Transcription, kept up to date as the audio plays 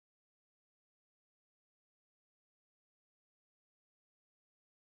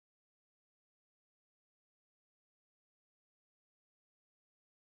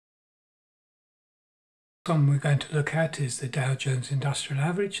One we're going to look at is the Dow Jones Industrial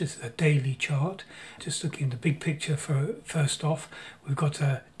Average. This is a daily chart. Just looking at the big picture first off, we've got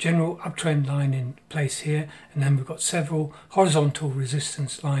a general uptrend line in place here, and then we've got several horizontal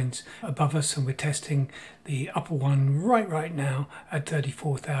resistance lines above us, and we're testing the upper one right now at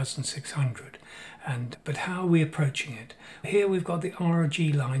 34,600. But how are we approaching it? Here we've got the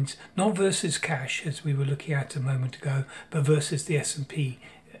RRG lines, not versus cash as we were looking at a moment ago, but versus the S&P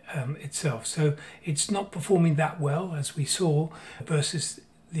itself. So it's not performing that well as we saw versus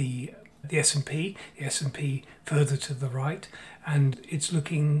the S&P. The S&P further to the right, and it's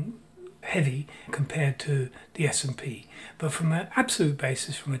looking heavy compared to the S&P. But from an absolute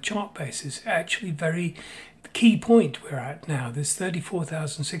basis, from a chart basis, actually very key point we're at now. This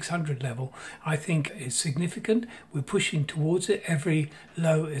 34,600 level I think is significant. We're pushing towards it. Every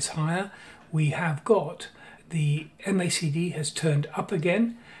low is higher. We have got the MACD has turned up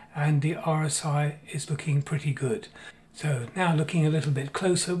again, and the RSI is looking pretty good. So now looking a little bit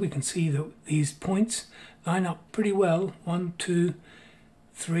closer, we can see that these points line up pretty well. 1, 2,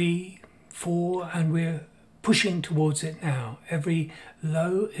 3, 4, and we're pushing towards it now. Every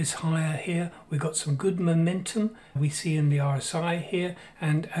low is higher here. We've got some good momentum we see in the RSI here,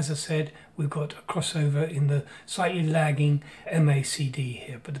 and as I said, we've got a crossover in the slightly lagging MACD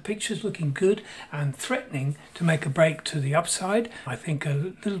here. But the picture's looking good and threatening to make a break to the upside. I think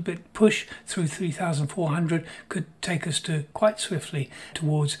a little bit push through 3,400 could take us to quite swiftly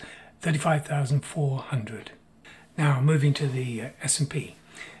towards 35,400. Now moving to the S&P.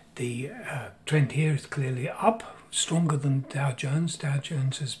 The trend here is clearly up, stronger than Dow Jones. Dow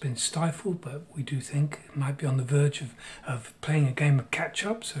Jones has been stifled, but we do think it might be on the verge of playing a game of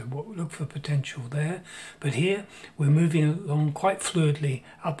catch-up, so we'll look for potential there. But here we're moving along quite fluidly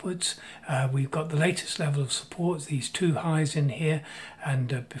upwards. We've got the latest level of support, these two highs in here,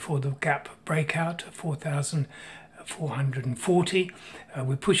 and before the gap breakout, 4,440.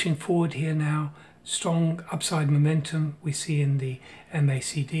 We're pushing forward here now. Strong upside momentum we see in the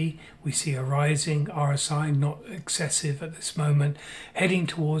MACD. We see a rising RSI, not excessive at this moment, heading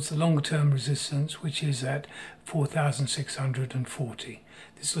towards the longer-term resistance, which is at 4,640.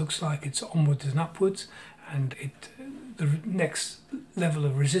 This looks like it's onwards and upwards, and the next level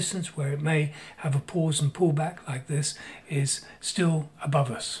of resistance, where it may have a pause and pullback like this, is still above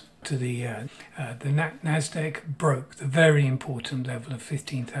us. To the Nasdaq broke the very important level of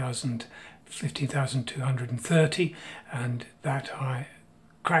 15,230, and that high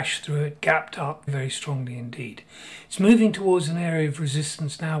crashed through it, gapped up very strongly indeed. It's moving towards an area of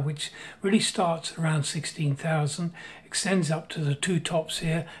resistance now which really starts around 16,000, extends up to the two tops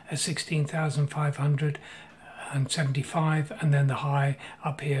here at 16,575, and then the high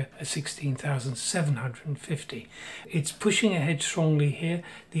up here at 16,750. It's pushing ahead strongly here.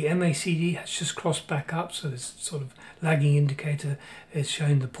 The MACD has just crossed back up, so this sort of lagging indicator is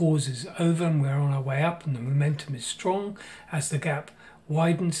showing the pause is over and we're on our way up, and the momentum is strong as the gap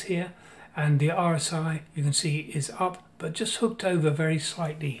widens here. And the RSI, you can see, is up, but just hooked over very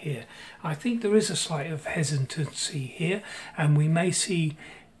slightly here. I think there is a slight of hesitancy here, and we may see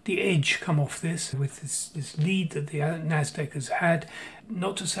the edge come off this with this lead that the Nasdaq has had.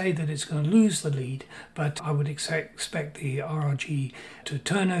 Not to say that it's going to lose the lead, but I would expect the RRG to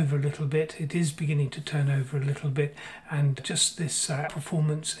turn over a little bit. It is beginning to turn over a little bit, and just this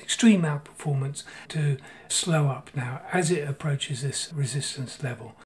performance, extreme outperformance, to slow up now as it approaches this resistance level.